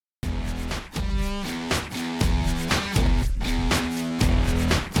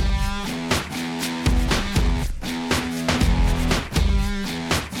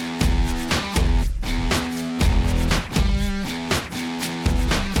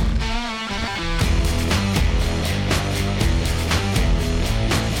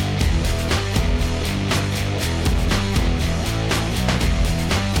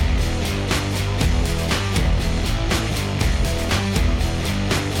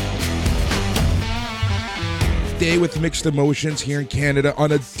day with mixed emotions here in Canada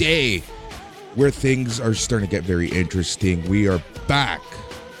on a day where things are starting to get very interesting. We are back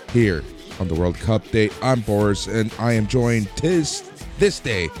here on the World Cup Day. I'm Boris, and I am joined this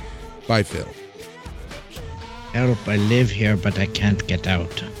day by Phil. Help, I live here, but I can't get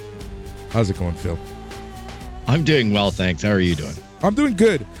out. How's it going, Phil? I'm doing well, thanks. How are you doing? I'm doing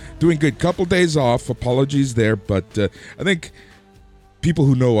good. Couple days off. Apologies there, but I think people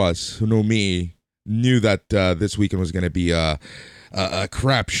who know us, who know me, knew that this weekend was going to be a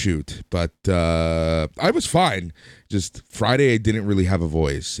crapshoot. But I was fine. Just Friday, I didn't really have a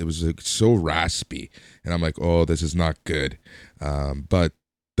voice. It was so raspy, and I'm like, oh, this is not good. But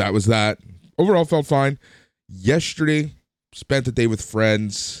that was that. Overall, felt fine. Yesterday, spent the day with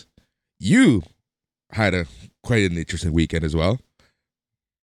friends. You had quite an interesting weekend as well.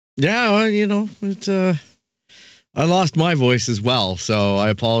 Yeah, well, it's I lost my voice as well, so I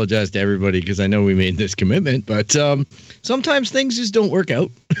apologize to everybody because I know we made this commitment, but sometimes things just don't work out.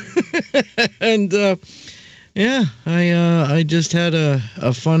 And I just had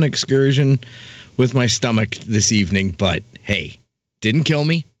a fun excursion with my stomach this evening, but hey, didn't kill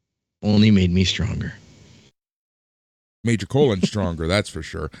me, only made me stronger. Made your colon stronger, that's for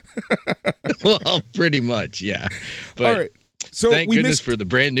sure. Well, pretty much, yeah. But all right. So thank goodness for the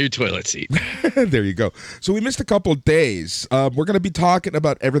brand new toilet seat. There you go. So we missed a couple days. We're going to be talking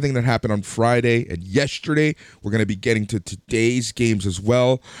about everything that happened on Friday and yesterday. We're going to be getting to today's games as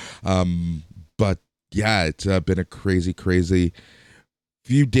well. But yeah, it's been a crazy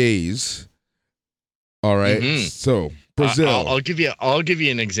few days. All right. Mm-hmm. So Brazil. I'll give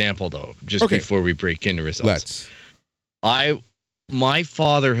you an example though, just before we break into results. My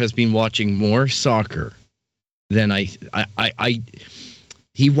father has been watching more soccer than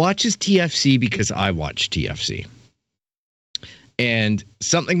he watches TFC because I watch TFC. And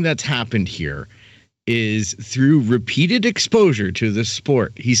something that's happened here is through repeated exposure to this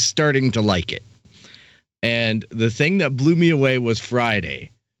sport, he's starting to like it. And the thing that blew me away was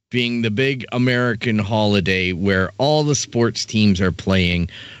Friday, being the big American holiday where all the sports teams are playing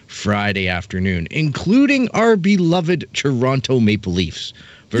Friday afternoon, including our beloved Toronto Maple Leafs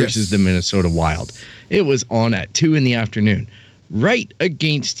versus the Minnesota Wild. It was on at 2 p.m, right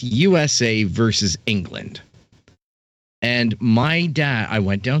against USA versus England. And my dad, I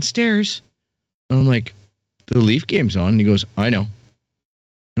went downstairs, and I'm like, the Leaf game's on. And he goes, I know.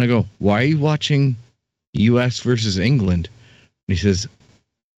 And I go, why are you watching US versus England? And he says,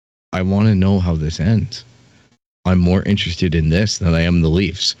 I want to know how this ends. I'm more interested in this than I am the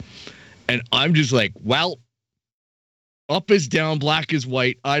Leafs. And I'm just like, well, up is down, black is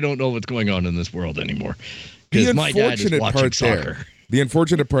white. I don't know what's going on in this world anymore. Because my dad is watching soccer. The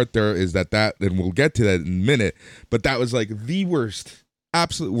unfortunate part there is that, and we'll get to that in a minute, but that was like the worst,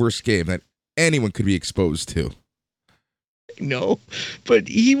 absolute worst game that anyone could be exposed to. No, but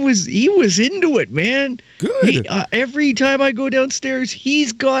he was into it, man. Good. Every time I go downstairs,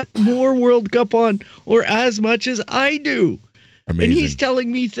 he's got more World Cup on, or as much as I do. Amazing. And he's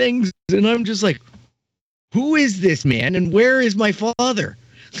telling me things, and I'm just like, who is this man, and where is my father?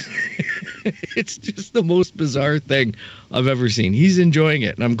 It's just the most bizarre thing I've ever seen. He's enjoying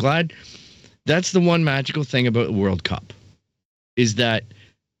it, and I'm glad. That's the one magical thing about the World Cup, is that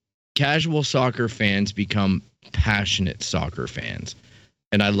casual soccer fans become passionate soccer fans,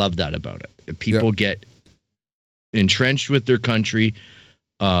 and I love that about it. People get entrenched with their country,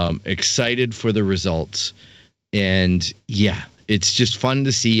 excited for the results, and yeah, it's just fun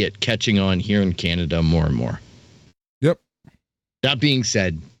to see it catching on here in Canada more and more. Yep. That being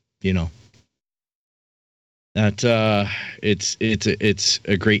said, that it's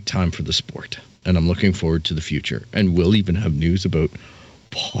a great time for the sport, and I'm looking forward to the future. And we'll even have news about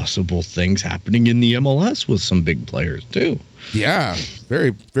possible things happening in the MLS with some big players too. Yeah, very,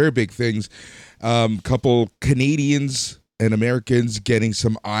 very big things. Couple Canadians and Americans getting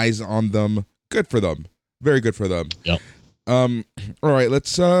some eyes on them. Good for them. Very good for them. Yep. All right,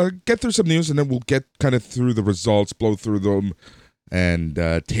 let's get through some news, and then we'll get kind of through the results, blow through them, and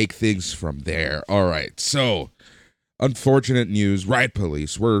take things from there. All right, so unfortunate news. Riot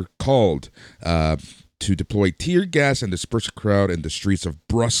police were called to deploy tear gas and disperse a crowd in the streets of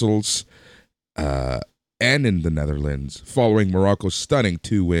Brussels and in the Netherlands following Morocco's stunning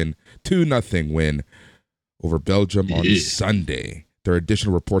 2-0 win over Belgium on Sunday. There are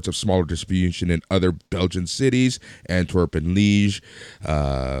additional reports of smaller distribution in other Belgian cities, Antwerp and Liège.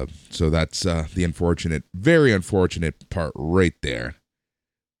 So that's the very unfortunate part right there.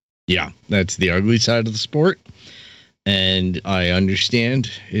 Yeah, that's the ugly side of the sport. And I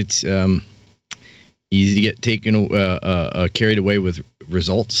understand it's easy to get carried away with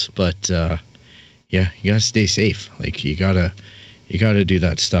results, but yeah, you gotta stay safe. Like you gotta do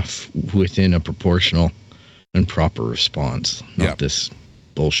that stuff within a proportional and proper response, not this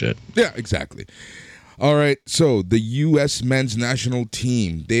bullshit. Yeah, exactly. All right, so the U.S. men's national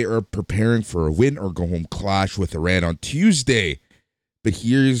team, they are preparing for a win or go home clash with Iran on Tuesday. But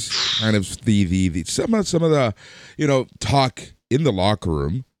here's kind of the some of the talk in the locker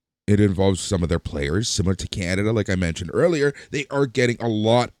room. It involves some of their players, similar to Canada, like I mentioned earlier. They are getting a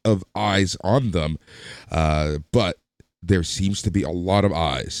lot of eyes on them, but there seems to be a lot of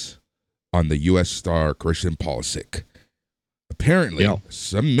eyes on the U.S. star Christian Pulisic. Apparently,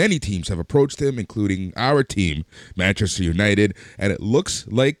 many teams have approached him, including our team, Manchester United, and it looks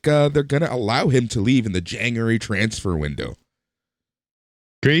like they're going to allow him to leave in the January transfer window.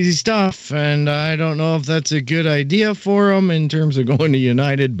 Crazy stuff, and I don't know if that's a good idea for him in terms of going to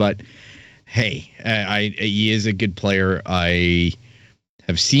United, but hey, he is a good player. I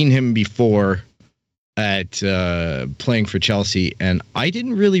have seen him before at playing for Chelsea, and I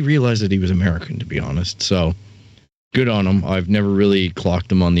didn't really realize that he was American, to be honest, so good on him. I've never really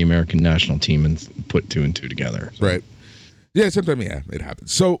clocked him on the American national team and put two and two together. So. Right. Yeah, sometimes, it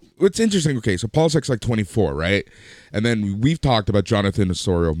happens. So, it's interesting. Okay, so Pulisic's like 24, right? And then we've talked about Jonathan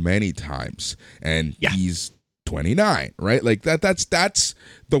Osorio many times, and he's 29, right? Like, that's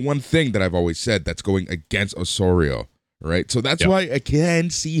the one thing that I've always said that's going against Osorio, right? So, that's why I can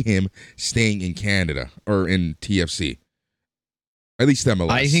see him staying in Canada or in TFC. At least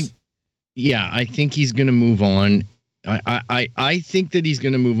MLS. I think he's going to move on. I think that he's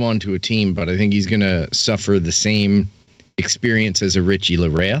going to move on to a team, but I think he's going to suffer the same experience as a Richie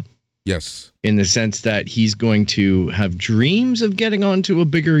Larea. Yes. In the sense that he's going to have dreams of getting onto a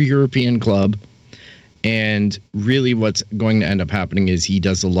bigger European club. And really what's going to end up happening is he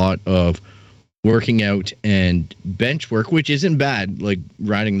does a lot of working out and bench work, which isn't bad, like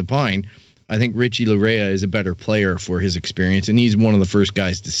riding the pine. I think Richie Larea is a better player for his experience, and he's one of the first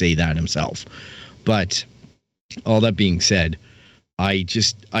guys to say that himself. But all that being said, I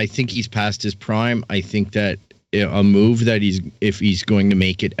think he's past his prime. I think that a move that if he's going to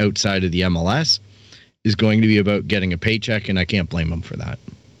make it outside of the MLS is going to be about getting a paycheck, and I can't blame him for that.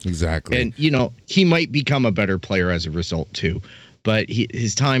 Exactly. And, he might become a better player as a result, too. But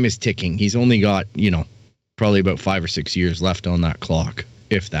his time is ticking. He's only got, probably about 5 or 6 years left on that clock,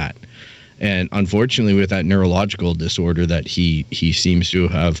 if that. And unfortunately, with that neurological disorder that he seems to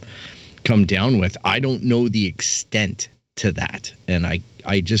have come down with, I don't know the extent to that. And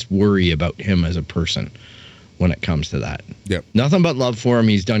I just worry about him as a person when it comes to that. Yep. Nothing but love for him.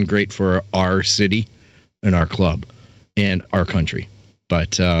 He's done great for our city and our club and our country.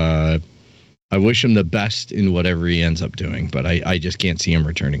 But I wish him the best in whatever he ends up doing. But I just can't see him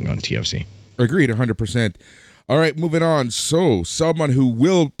returning on TFC. Agreed, 100%. All right, moving on. So, someone who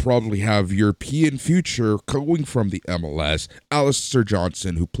will probably have European future going from the MLS, Alistair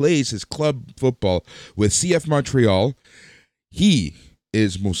Johnston, who plays his club football with CF Montreal. He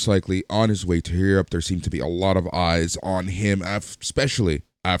is most likely on his way to Europe. There seem to be a lot of eyes on him, especially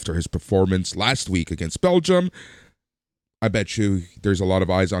after his performance last week against Belgium. I bet you there's a lot of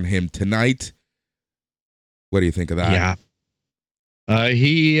eyes on him tonight. What do you think of that? Yeah.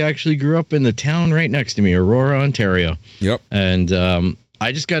 He actually grew up in the town right next to me, Aurora, Ontario. Yep. And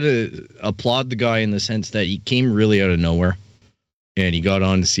I just got to applaud the guy in the sense that he came really out of nowhere. And he got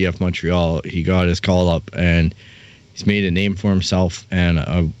on to CF Montreal. He got his call up, and he's made a name for himself.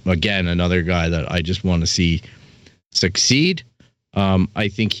 And again, another guy that I just want to see succeed. I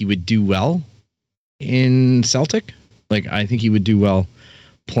think he would do well in Celtic. I think he would do well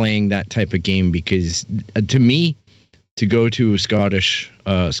playing that type of game because, to me, to go to a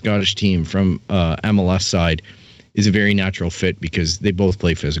Scottish team from MLS side is a very natural fit because they both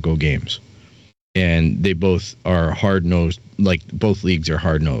play physical games. And they both are hard-nosed, both leagues are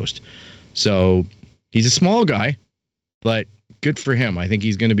hard-nosed. So he's a small guy, but good for him. I think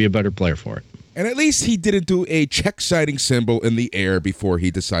he's going to be a better player for it. And at least he didn't do a check signing symbol in the air before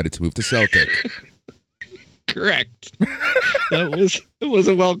he decided to move to Celtic. Correct. It was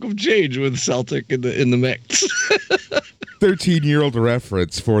a welcome change with Celtic in the mix. 13-year-old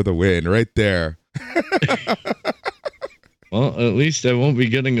reference for the win right there. Well, at least I won't be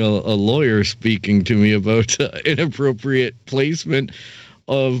getting a lawyer speaking to me about inappropriate placement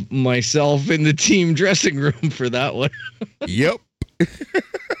of myself in the team dressing room for that one. Yep.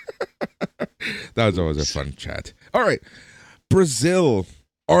 That was always a fun chat. All right. Brazil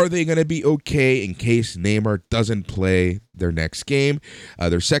Are they going to be okay in case Neymar doesn't play their next game?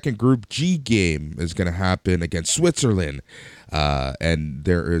 Their second Group G game is going to happen against Switzerland. And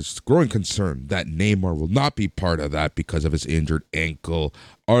there is growing concern that Neymar will not be part of that because of his injured ankle.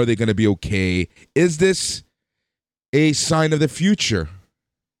 Are they going to be okay? Is this a sign of the future?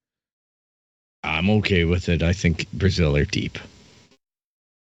 I'm okay with it. I think Brazil are deep.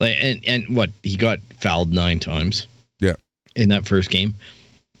 Like, and what, he got fouled 9 times. Yeah. In that first game.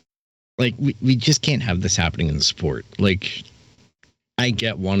 Like, we just can't have this happening in the sport. Like, I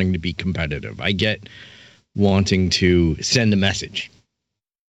get wanting to be competitive. I get wanting to send a message.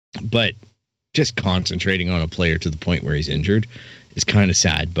 But just concentrating on a player to the point where he's injured is kind of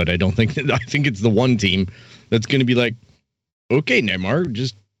sad. But I don't think that, I think it's the one team that's going to be like, okay, Neymar,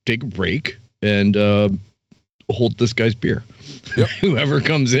 just take a break and hold this guy's beer. Yep. Whoever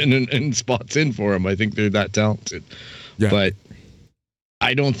comes in and spots in for him, I think they're that talented. Yeah. But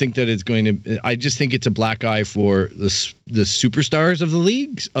I don't think that it's going to. I just think it's a black eye for the superstars of the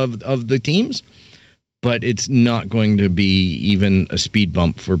leagues of the teams, but it's not going to be even a speed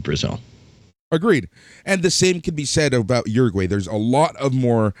bump for Brazil. Agreed. And the same can be said about Uruguay. There's a lot of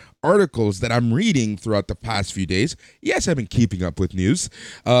more articles that I'm reading throughout the past few days. Yes, I've been keeping up with news.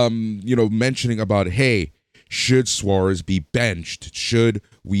 Mentioning about, hey, should Suarez be benched? Should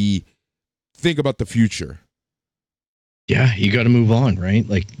we think about the future? Yeah, you got to move on, right?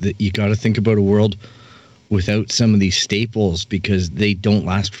 Like, you got to think about a world without some of these staples because they don't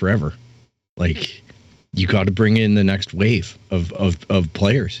last forever. Like, you got to bring in the next wave of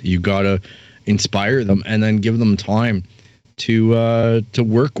players. You got to inspire them and then give them time to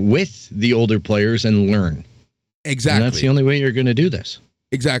work with the older players and learn. Exactly. And that's the only way you're going to do this.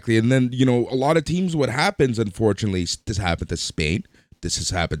 Exactly. And then, a lot of teams, what happens, unfortunately, this happened to Spain. This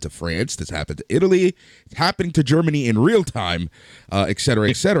has happened to France. This happened to Italy. It's happening to Germany in real time, et cetera,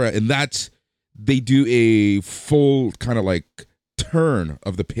 et cetera. And they do a full kind of like turn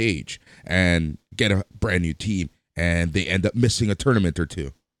of the page and get a brand new team. And they end up missing a tournament or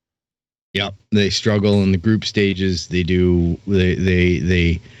two. Yep. They struggle in the group stages. They do.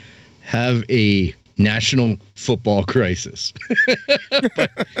 They have a national football crisis.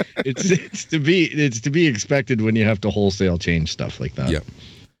 But it's to be expected when you have to wholesale change stuff like that. Yep.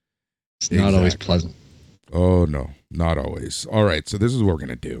 It's not always pleasant. Oh no, not always. All right, so this is what we're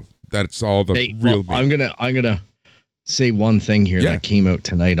gonna do. That's all the real. Well, I'm gonna say one thing here that came out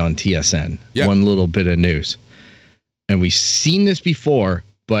tonight on TSN. Yeah. One little bit of news, and we've seen this before,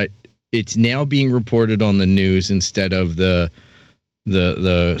 but it's now being reported on the news instead of the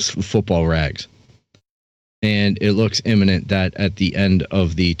football rags. And it looks imminent that at the end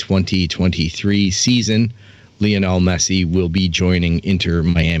of the 2023 season, Lionel Messi will be joining Inter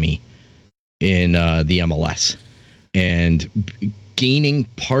Miami in the MLS and gaining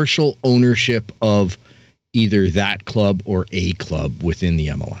partial ownership of either that club or a club within the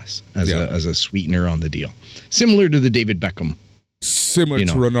MLS as a sweetener on the deal. Similar to the David Beckham. Similar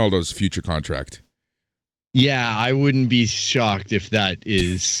to Ronaldo's future contract. Yeah, I wouldn't be shocked if that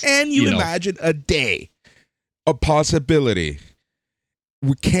is... And you imagine a day. A possibility.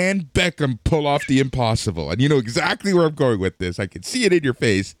 Can Beckham pull off the impossible? And you know exactly where I'm going with this. I can see it in your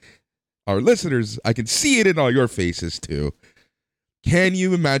face. Our listeners, I can see it in all your faces too. Can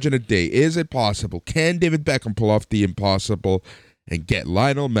you imagine a day? Is it possible? Can David Beckham pull off the impossible and get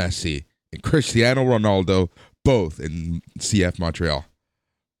Lionel Messi and Cristiano Ronaldo both in CF Montreal?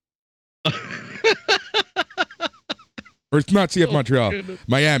 Or it's not CF Montreal. Goodness.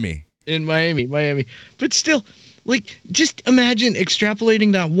 Miami. In Miami. But still, like, just imagine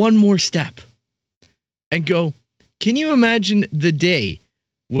extrapolating that one more step and go, can you imagine the day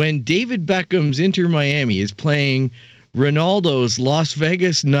when David Beckham's Inter Miami is playing Ronaldo's Las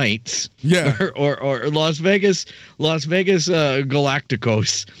Vegas Knights or Las Vegas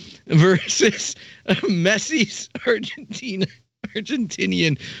Galacticos versus Messi's Argentinian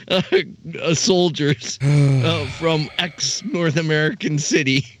soldiers from ex-North American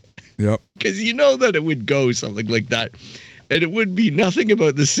city. Yep. Because you know that it would go something like that. And it would be nothing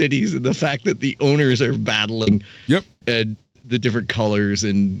about the cities and the fact that the owners are battling. Yep. And the different colors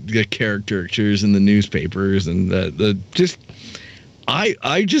and the caricatures in the newspapers and the just...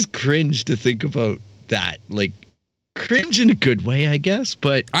 I just cringe to think about that. Like, cringe in a good way, I guess,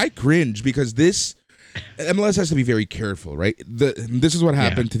 but... I cringe because this... MLS has to be very careful, right? This is what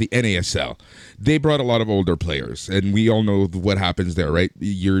happened to the NASL. They brought a lot of older players, and we all know what happens there, right?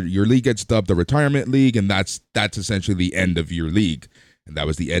 Your league gets dubbed the retirement league, and that's essentially the end of your league, and that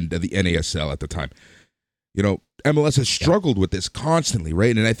was the end of the NASL at the time. MLS has struggled with this constantly,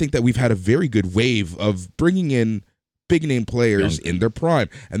 right? And I think that we've had a very good wave of bringing in big name players in their prime.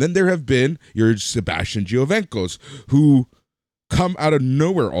 And then there have been your Sebastian Giovencos, who come out of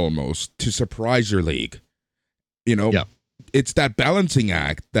nowhere almost to surprise your league. You know, it's that balancing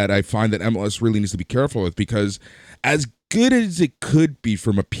act that I find that MLS really needs to be careful with, because as good as it could be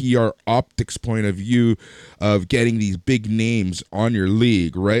from a PR optics point of view of getting these big names on your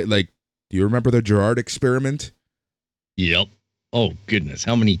league, right? Like, do you remember the Gerrard experiment? Yep. Oh, goodness.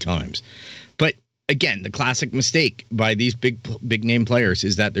 How many times? But again, the classic mistake by these big name players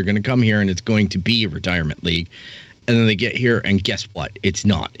is that they're going to come here and it's going to be a retirement league. And then they get here and guess what? It's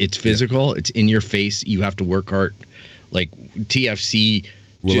not. It's physical. Yeah. It's in your face. You have to work hard. Like TFC.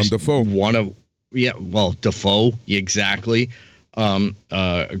 Willem Dafoe. Dafoe. Exactly.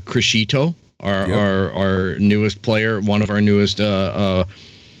 Criscito, our newest player, one of our newest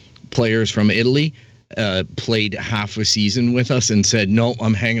players from Italy, played half a season with us and said, no,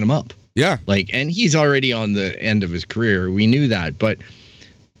 I'm hanging him up. Yeah. And he's already on the end of his career. We knew that, but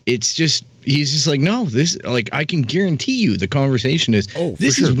it's just, he's just like, no, I can guarantee you the conversation is,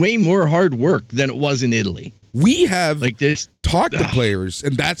 this is way more hard work than it was in Italy. We have talked to players,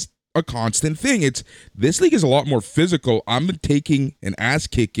 and that's a constant thing. It's, this league is a lot more physical. I'm taking an ass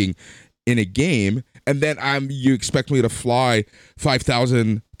kicking in a game, and then you expect me to fly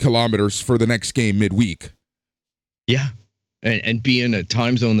 5,000 kilometers for the next game midweek. Yeah. And be in a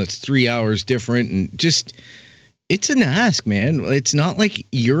time zone that's 3 hours different, and just, it's an ask, man. It's not like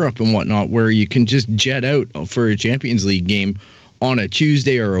Europe and whatnot where you can just jet out for a Champions League game on a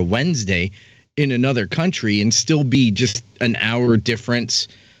Tuesday or a Wednesday in another country and still be just an hour difference,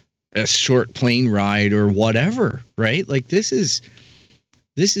 a short plane ride or whatever, right? Like this is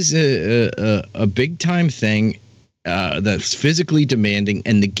a big time thing that's physically demanding,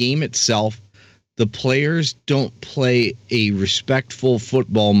 and the game itself, the players don't play a respectful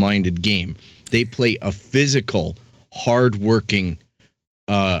football minded game. They play a physical, hard-working,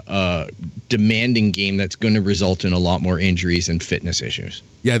 demanding game that's going to result in a lot more injuries and fitness issues.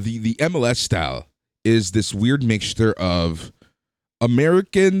 Yeah, the MLS style is this weird mixture of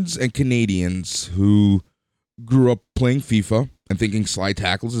Americans and Canadians who grew up playing FIFA and thinking slide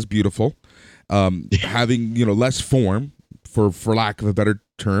tackles is beautiful, having less form, for lack of a better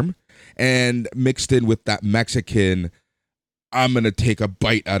term, and mixed in with that Mexican, I'm going to take a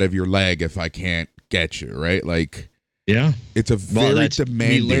bite out of your leg if I can't get you, right? Like, yeah, it's a very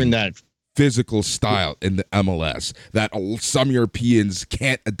demanding, we learned that physical style in the MLS that some Europeans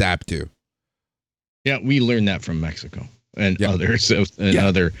can't adapt to. Yeah, we learned that from Mexico and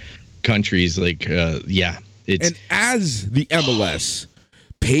other countries. Like, it's, and as the MLS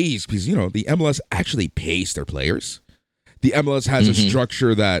pays, because the MLS actually pays their players. The MLS has a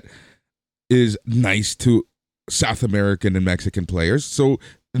structure that is nice to South American and Mexican players. So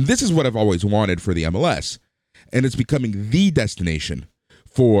this is what I've always wanted for the MLS. And it's becoming the destination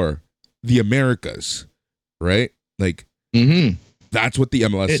for the Americas, right? Like, that's what the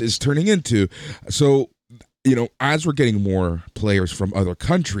MLS is turning into. So, as we're getting more players from other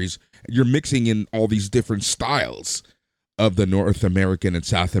countries, you're mixing in all these different styles of the North American and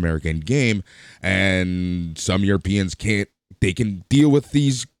South American game. And some Europeans they can deal with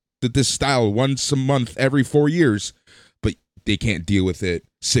this style once a month every 4 years, but they can't deal with it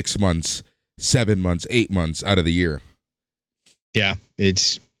 6 months, 7 months, 8 months out of the year. Yeah,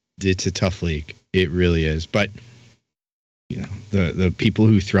 it's a tough league. It really is. But the people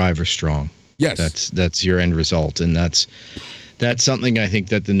who thrive are strong. Yes, that's your end result, and that's something I think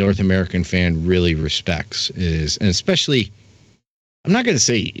that the North American fan really respects. And especially, I'm not going to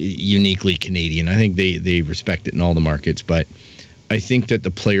say uniquely Canadian. I think they respect it in all the markets, but I think that the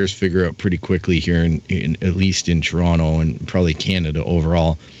players figure out pretty quickly here in at least in Toronto and probably Canada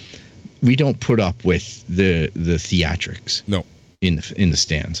overall, we don't put up with the theatrics. No, in the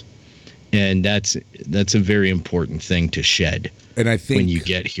stands, and that's a very important thing to shed. And I think when you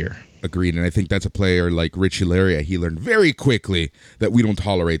get here, agreed. And I think that's a player like Richie Laryea. He learned very quickly that we don't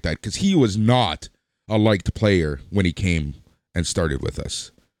tolerate that, because he was not a liked player when he came and started with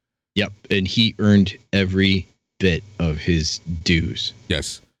us. Yep, and he earned every bit of his dues.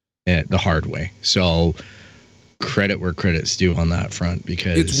 Yes, the hard way. So credit where credit's due on that front,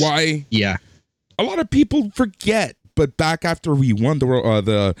 because it's why a lot of people forget. But back after we won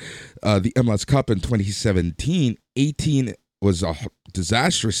the MLS Cup in 2017, 18 was a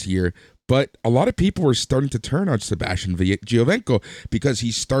disastrous year. But a lot of people were starting to turn on Sebastian Giovenco because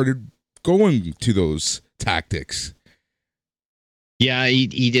he started going to those tactics. Yeah,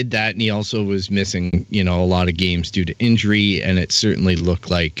 he did that, and he also was missing, a lot of games due to injury, and it certainly looked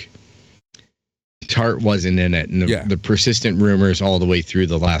like his heart wasn't in it. And the persistent rumors all the way through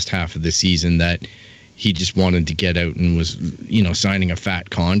the last half of the season that he just wanted to get out and was, signing a fat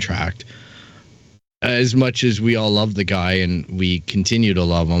contract. As much as we all love the guy and we continue to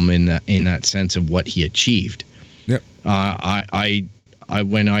love him in that sense of what he achieved. Yep. I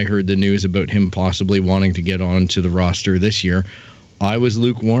when I heard the news about him possibly wanting to get onto the roster this year, I was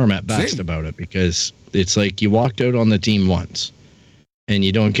lukewarm at best about it, because it's like you walked out on the team once and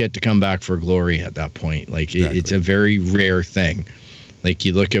you don't get to come back for glory at that point. Like it's a very rare thing. Like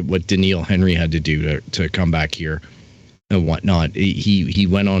you look at what Daniil Henry had to do to come back here and whatnot. He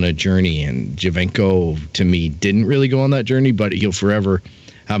went on a journey, and Giovinco, to me, didn't really go on that journey, but he'll forever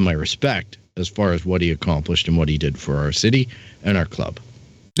have my respect as far as what he accomplished and what he did for our city and our club.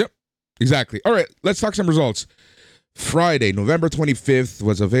 Yep, exactly. All right, let's talk some results. Friday, November 25th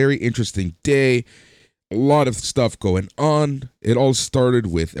was a very interesting day. A lot of stuff going on. It all started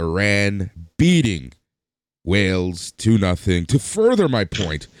with Iran beating Wales 2-0. To further my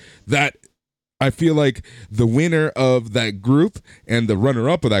point that I feel like the winner of that group and the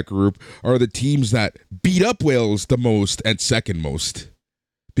runner-up of that group are the teams that beat up Wales the most and second most.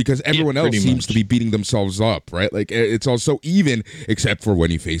 Because everyone else seems to be beating themselves up, right? Like, it's all so even, except for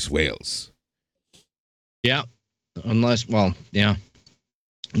when you face Wales. Yeah.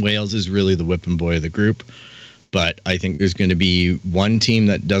 Wales is really the whipping boy of the group. But I think there's going to be one team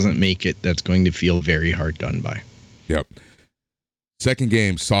that doesn't make it that's going to feel very hard done by. Yep. Second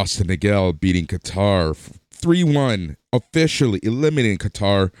game, saw Senegal beating Qatar 3-1, officially eliminating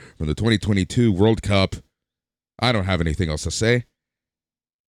Qatar from the 2022 World Cup. I don't have anything else to say.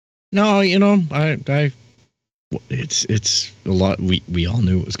 No, it's a lot. We all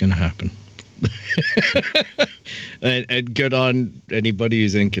knew it was going to happen. and good on anybody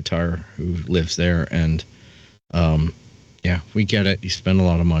who's in Qatar who lives there. And we get it. You spend a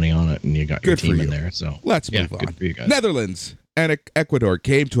lot of money on it, and you got your team in there. So let's move on. Good for you guys. Netherlands and Ecuador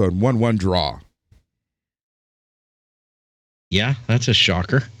came to a 1-1 draw. Yeah, that's a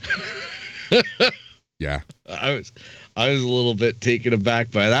shocker. Yeah, I was a little bit taken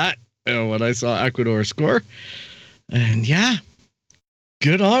aback by that when I saw Ecuador score, and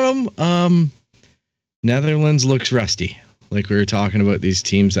good on them. Netherlands looks rusty, like we were talking about these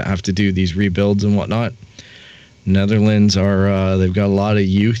teams that have to do these rebuilds and whatnot. Netherlands are they've got a lot of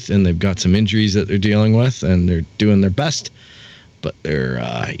youth, and they've got some injuries that they're dealing with, and they're doing their best, but they're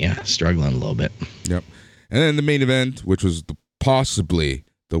struggling a little bit. Yep. And then the main event, which was possibly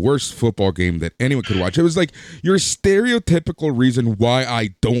the worst football game that anyone could watch. It was like your stereotypical reason why I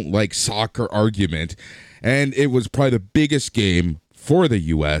don't like soccer argument, and it was probably the biggest game for the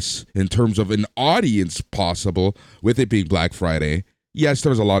U.S. in terms of an audience possible, with it being Black Friday. Yes, there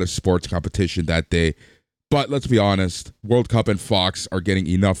was a lot of sports competition that day, but let's be honest, World Cup and Fox are getting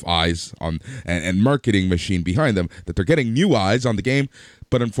enough eyes on and marketing machine behind them that they're getting new eyes on the game.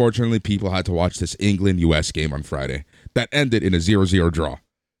 But unfortunately, people had to watch this England-U.S. game on Friday that ended in a 0-0 draw.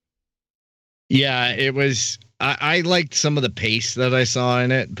 Yeah, it was. I liked some of the pace that I saw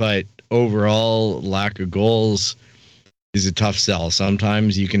in it, but overall, lack of goals is a tough sell.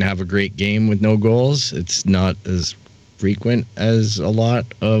 Sometimes you can have a great game with no goals. It's not as frequent as a lot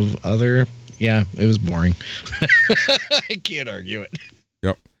of other. Yeah, it was boring. I can't argue it.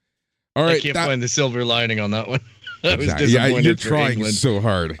 Yep. All right. I can't find the silver lining on that one. I was exactly. disappointed. You're trying England. So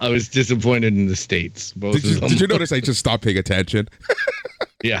hard. I was disappointed in the States. Did you notice I just stopped paying attention?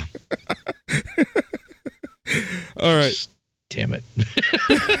 Yeah. All right. Damn it.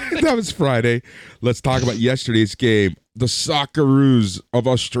 That was Friday. Let's talk about yesterday's game. The Socceroos of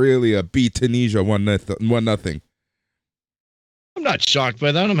Australia beat Tunisia 1-0. I'm not shocked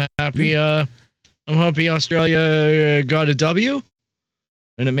by that. I'm happy. I'm happy Australia got a W,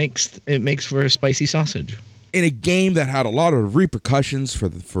 and it makes for a spicy sausage. In a game that had a lot of repercussions for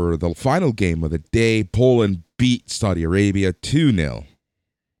the final game of the day, Poland beat Saudi Arabia 2-0.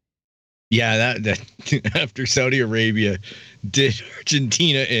 Yeah, that after Saudi Arabia did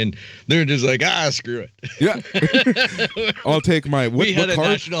Argentina in, they're just like, screw it. Yeah, I'll take my. We had a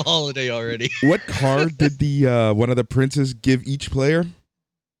national holiday already. What car did the one of the princes give each player?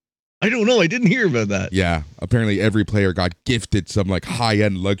 I don't know. I didn't hear about that. Yeah, apparently every player got gifted some like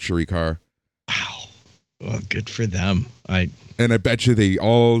high-end luxury car. Wow. Well, good for them. And I bet you they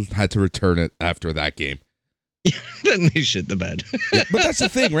all had to return it after that game. Then they shit the bed. Yeah, but that's the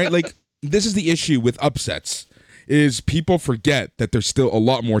thing, right? Like, this is the issue with upsets, is people forget that there's still a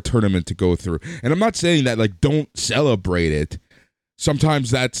lot more tournament to go through. And I'm not saying that, like, don't celebrate it.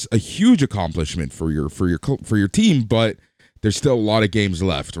 Sometimes that's a huge accomplishment for your team, but there's still a lot of games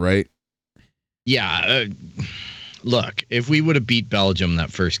left, right? Yeah. Look, if we would have beat Belgium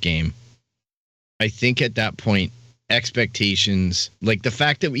that first game, I think at that point, expectations, like the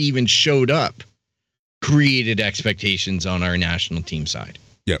fact that we even showed up created expectations on our national team side.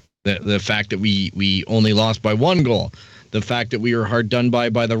 Yep. The fact that we only lost by 1 goal, the fact that we were hard done by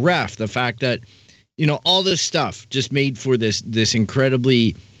the ref, the fact that, all this stuff just made for this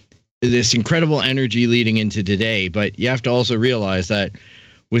incredible energy leading into today. But you have to also realize that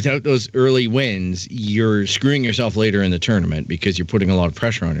without those early wins, you're screwing yourself later in the tournament because you're putting a lot of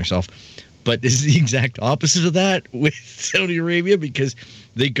pressure on yourself. But this is the exact opposite of that with Saudi Arabia, because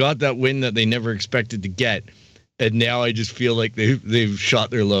they got that win that they never expected to get. And now I just feel like they've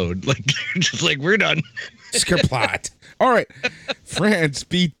shot their load. Like, they're just like, we're done. Skirplot. All right. France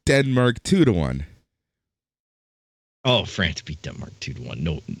beat Denmark 2-1. Oh, France beat Denmark 2-1.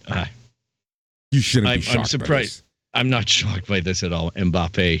 No, you shouldn't be shocked. I'm surprised. I'm not shocked by this at all.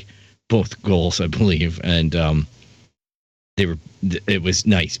 Mbappe, both goals, I believe, and it was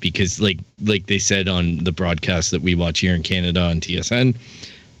nice because like they said on the broadcast that we watch here in Canada on TSN,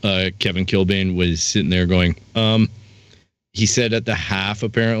 Kevin Kilbane was sitting there going, he said at the half,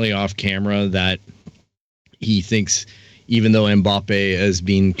 apparently off camera, that he thinks even though Mbappe has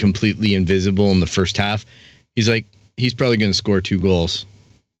been completely invisible in the first half, he's like, he's probably going to score 2 goals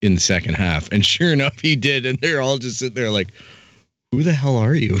in the second half. And sure enough, he did. And they're all just sitting there like, who the hell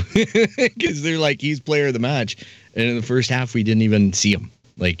are you? Because they're like, he's player of the match. And in the first half, we didn't even see him.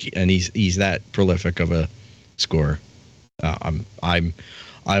 Like, and he's that prolific of a scorer.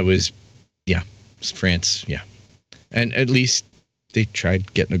 France, yeah. And at least they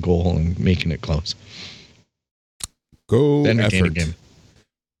tried getting a goal and making it close. Go effort. Game.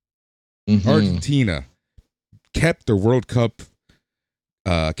 Mm-hmm. Argentina kept their World Cup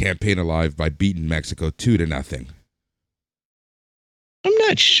campaign alive by beating Mexico 2-0. I'm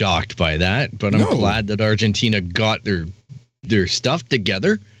not shocked by that, but I'm glad that Argentina got their stuff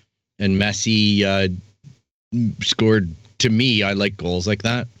together, and Messi scored. To me, I like goals like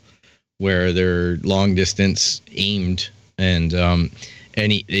that, where they're long distance aimed, and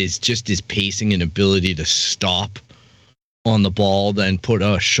he is just his pacing and ability to stop on the ball, then put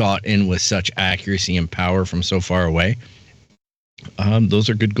a shot in with such accuracy and power from so far away. Those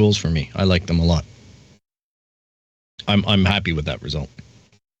are good goals for me. I like them a lot. I'm happy with that result.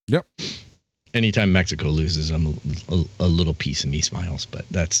 Yep. Anytime Mexico loses, I'm a little piece of me smiles, but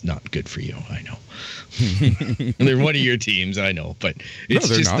that's not good for you. I know. They're one of your teams, I know, but it's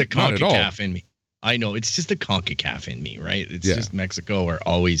just the CONCACAF in me. I know, it's just the CONCACAF in me, right? It's just Mexico are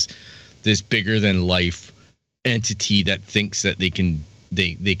always this bigger than life entity that thinks that they can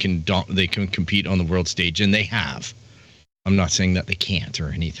compete on the world stage, and they have. I'm not saying that they can't or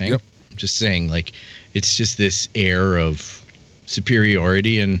anything. Yep. I'm just saying, like, it's just this air of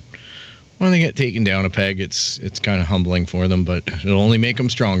superiority, and when they get taken down a peg, it's kind of humbling for them, but it'll only make them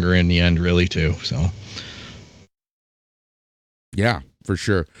stronger in the end, really, too. So, yeah, for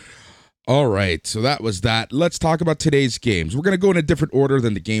sure. All right, so that was that. Let's talk about today's games. We're going to go in a different order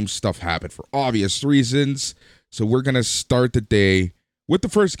than the game stuff happened for obvious reasons. So we're going to start the day with the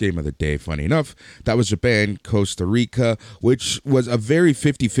first game of the day, funny enough. That was Japan, Costa Rica, which was a very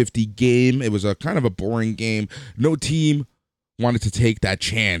 50-50 game. It was a kind of a boring game. No team wanted to take that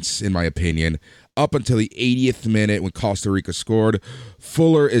chance, in my opinion, up until the 80th minute when Costa Rica scored.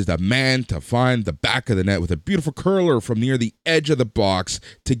 Fuller is the man to find the back of the net with a beautiful curler from near the edge of the box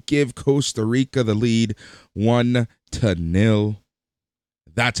to give Costa Rica the lead 1-0.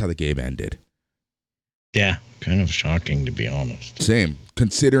 That's how the game ended. Yeah, kind of shocking, to be honest. Same,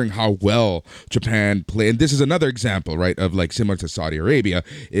 considering how well Japan played. And this is another example, right, of like similar to Saudi Arabia,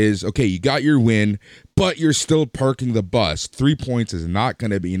 is, okay, you got your win, but you're still parking the bus. 3 points is not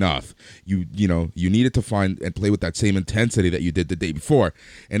going to be enough. You needed to find and play with that same intensity that you did the day before.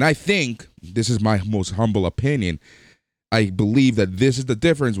 And I think, this is my most humble opinion, I believe that this is the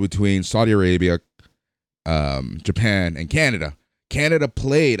difference between Saudi Arabia, Japan, and Canada. Canada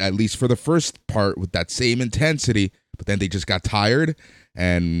played, at least for the first part, with that same intensity, but then they just got tired,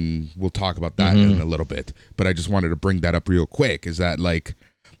 and we'll talk about that in a little bit. But I just wanted to bring that up real quick, is that, like,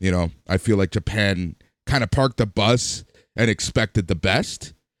 I feel like Japan kind of parked the bus and expected the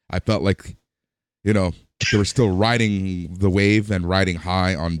best. I felt like, they were still riding the wave and riding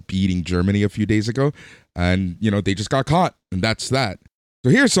high on beating Germany a few days ago, and, they just got caught, and that's that.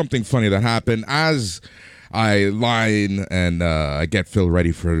 So here's something funny that happened as I line and I get Phil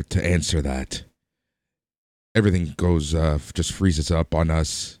ready to answer that. Everything goes, just freezes up on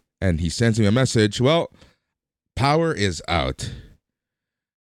us, and he sends me a message. Well, power is out.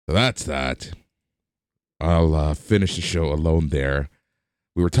 So that's that. I'll finish the show alone there.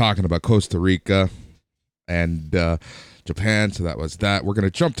 We were talking about Costa Rica and Japan, so that was that. We're going to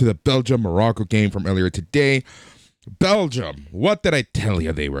jump to the Belgium-Morocco game from earlier today. Belgium, what did I tell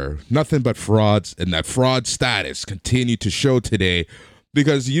you they were? Nothing but frauds, and that fraud status continued to show today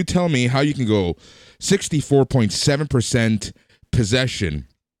because you tell me how you can go 64.7% possession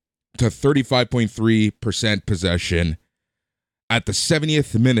to 35.3% possession at the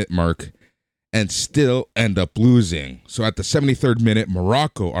 70th minute mark and still end up losing. So at the 73rd minute,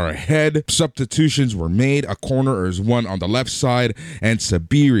 Morocco are ahead. Substitutions were made. A corner is won on the left side, and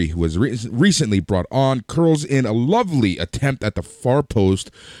Sabiri, who was recently brought on, curls in a lovely attempt at the far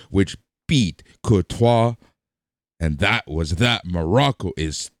post, which beat Courtois, and that was that. Morocco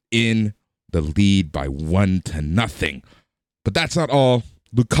is in the lead by 1-0. But that's not all.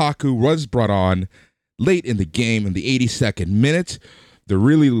 Lukaku was brought on late in the game in the 82nd minute. They're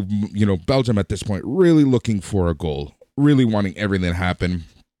really, Belgium at this point, really looking for a goal, really wanting everything to happen.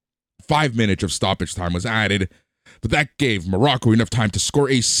 5 minutes of stoppage time was added, but that gave Morocco enough time to score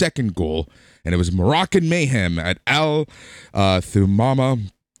a second goal, and it was Moroccan mayhem at Al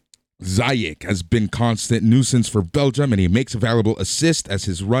Thumama. Ziyech has been constant nuisance for Belgium, and he makes a valuable assist as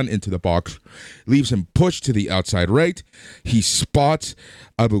his run into the box leaves him pushed to the outside right. He spots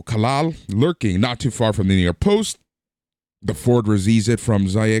Abu Khalal lurking not too far from the near post. The forward receives it from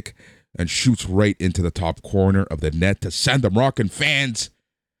Ziyech and shoots right into the top corner of the net to send the Moroccan fans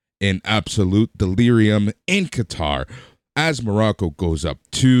in absolute delirium in Qatar as Morocco goes up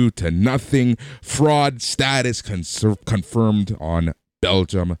 2-0. Fraud status confirmed on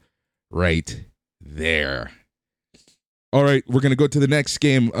Belgium right there. All right, we're going to go to the next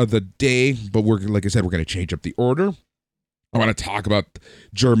game of the day, but like I said, we're going to change up the order. I want to talk about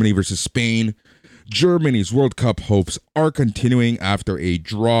Germany versus Spain. Germany's World Cup hopes are continuing after a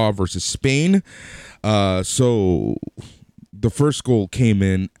draw versus Spain. So the first goal came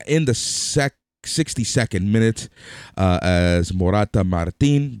in the 62nd minute as Morata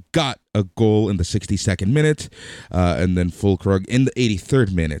Martin got a goal in the 62nd minute, and then Füllkrug in the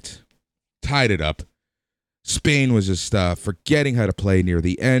 83rd minute tied it up. Spain was just forgetting how to play near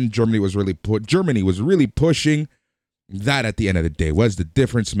the end. Germany was really pushing. That at the end of the day was the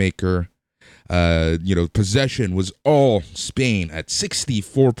difference maker. Possession was all Spain at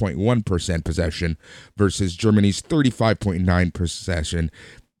 64.1% possession versus Germany's 35.9% possession.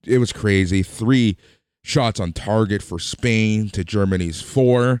 It was crazy. 3 shots on target for Spain to Germany's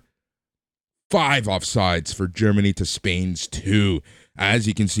 4. 5 offsides for Germany to Spain's 2. As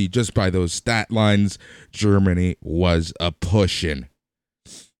you can see just by those stat lines, Germany was a pushing.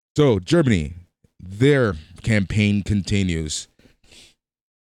 So Germany, their campaign continues.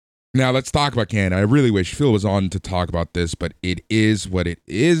 Now let's talk about Canada. I really wish Phil was on to talk about this, but it is what it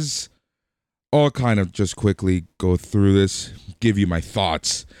is. I'll kind of just quickly go through this, give you my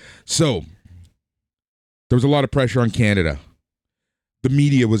thoughts. So, there was a lot of pressure on Canada. The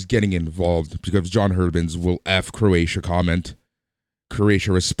media was getting involved because John Herdman's "will F Croatia" comment.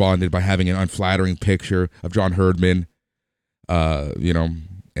 Croatia responded by having an unflattering picture of John Herdman,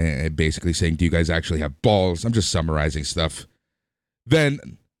 and basically saying, "Do you guys actually have balls?" I'm just summarizing stuff.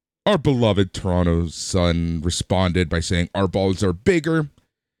 Then our beloved Toronto Sun responded by saying, "Our balls are bigger."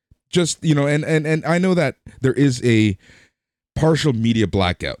 Just, and I know that there is a partial media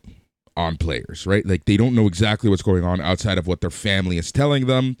blackout on players, right? Like they don't know exactly what's going on outside of what their family is telling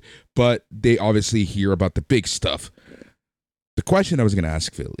them, but they obviously hear about the big stuff. The question I was going to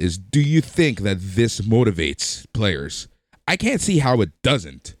ask Phil is, do you think that this motivates players? I can't see how it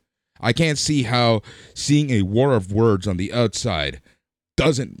doesn't. I can't see how seeing a war of words on the outside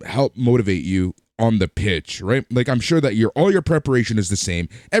doesn't help motivate you on the pitch, right? Like I'm sure that all your preparation is the same.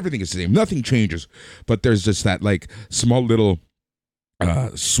 Everything is the same. Nothing changes. But there's just that like small little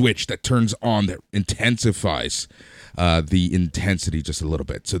switch that turns on that intensifies the intensity just a little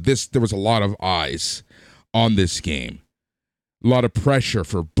bit. So there was a lot of eyes on this game. A lot of pressure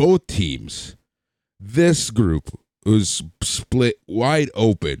for both teams. This group was split wide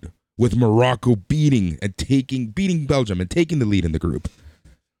open with Morocco beating Belgium and taking the lead in the group.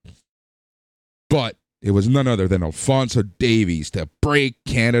 But it was none other than Alphonso Davies to break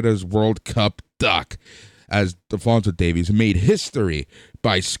Canada's World Cup duck, as Alphonso Davies made history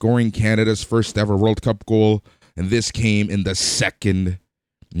by scoring Canada's first ever World Cup goal, and this came in the 2nd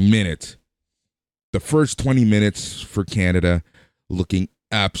minute. The first 20 minutes for Canada looking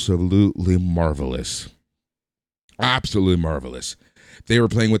absolutely marvelous. Absolutely marvelous. They were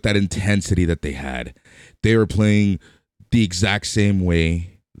playing with that intensity that they had. They were playing the exact same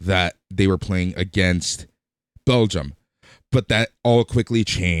way that they were playing against Belgium. But that all quickly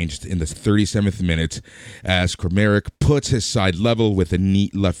changed in the 37th minute as Kramaric puts his side level with a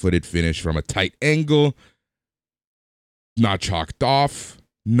neat left-footed finish from a tight angle. Not chalked off,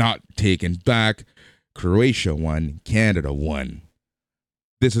 not taken back. Croatia won, Canada won.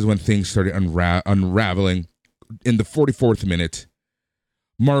 This is when things started unraveling. In the 44th minute,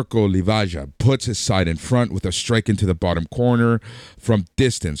 Marko Livaja puts his side in front with a strike into the bottom corner. From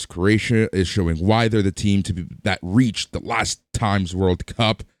distance, Croatia is showing why they're the team that reached the last time's World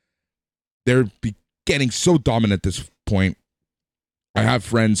Cup. They're getting so dominant at this point. I have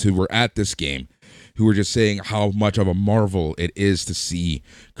friends who were at this game who were just saying how much of a marvel it is to see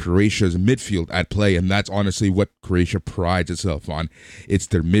Croatia's midfield at play, and that's honestly what Croatia prides itself on. It's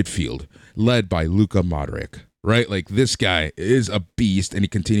their midfield, led by Luka Modric, right? Like, this guy is a beast, and he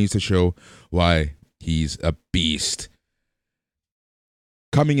continues to show why he's a beast.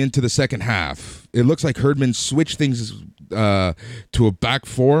 Coming into the second half, it looks like Herdman switched things to a back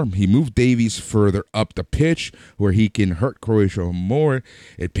four. He moved Davies further up the pitch where he can hurt Croatia more.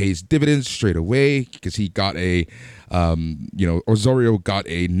 It pays dividends straight away because he got Osorio got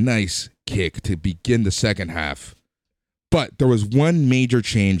a nice kick to begin the second half. But there was one major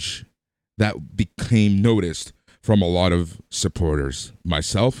change that became noticed from a lot of supporters,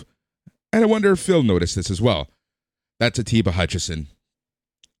 myself, and I wonder if Phil noticed this as well. That's Atiba Hutchinson.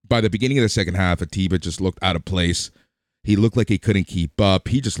 By the beginning of the second half, Atiba just looked out of place. He looked like he couldn't keep up.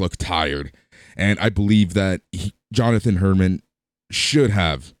 He just looked tired. And I believe that Jonathan Herdman should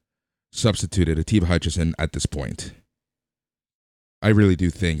have substituted Atiba Hutchinson at this point. I really do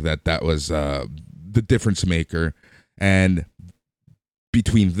think that was the difference maker. And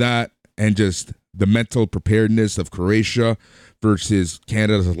between that and just the mental preparedness of Croatia versus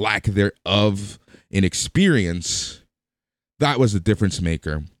Canada's lack thereof in experience, that was the difference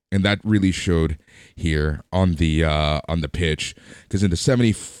maker. And that really showed here on the pitch, because in the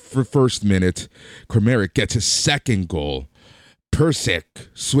 71st minute, Kramaric gets his second goal. Persic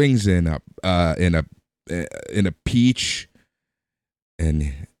swings in a peach,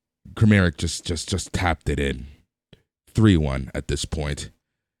 and Kramaric just tapped it in. 3-1 at this point,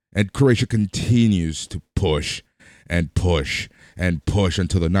 and Croatia continues to push and push and push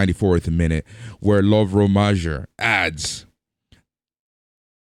until the 94th minute, where Lovro Majer adds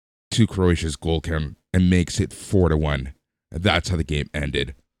to Croatia's goal count and makes it 4-1. That's how the game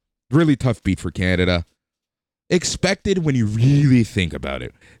ended. Really tough beat for Canada. Expected when you really think about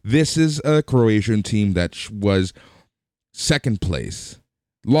it. This is a Croatian team that was second place.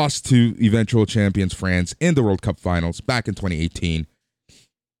 Lost to eventual champions France in the World Cup finals back in 2018.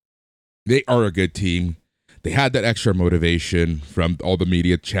 They are a good team. They had that extra motivation from all the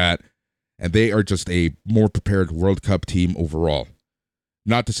media chat, and they are just a more prepared World Cup team overall.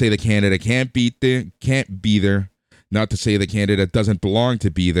 Not to say that Canada can't be there. Not to say that Canada doesn't belong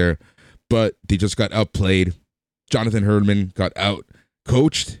to be there, but they just got outplayed. Jonathan Herdman got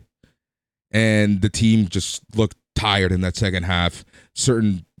out-coached, and the team just looked tired in that second half.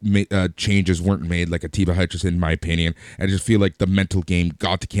 Certain changes weren't made, like Atiba Hutchinson, in my opinion. I just feel like the mental game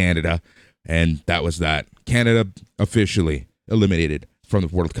got to Canada, and that was that. Canada officially eliminated from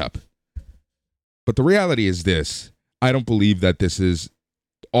the World Cup. But the reality is this. I don't believe that this is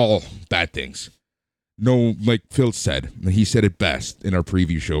all bad things. No, like Phil said, he said it best in our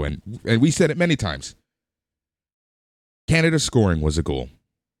preview show, and we said it many times. Canada scoring was a goal,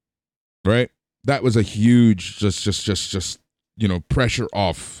 right? That was a huge, just pressure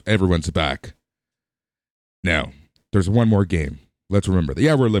off everyone's back. Now, there's one more game. Let's remember that.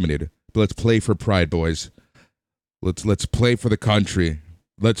 Yeah, we're eliminated, but let's play for pride, boys. Let's play for the country.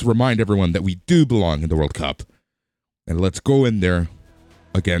 Let's remind everyone that we do belong in the World Cup, and let's go in there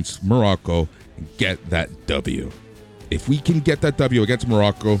against Morocco and get that W. If we can get that W against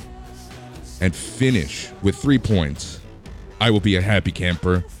Morocco and finish with 3 points, I will be a happy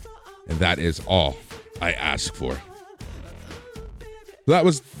camper, and that is all I ask for. That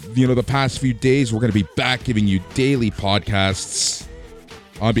was, the past few days. We're going to be back giving you daily podcasts.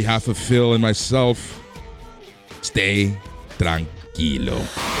 On behalf of Phil and myself, stay tranquilo.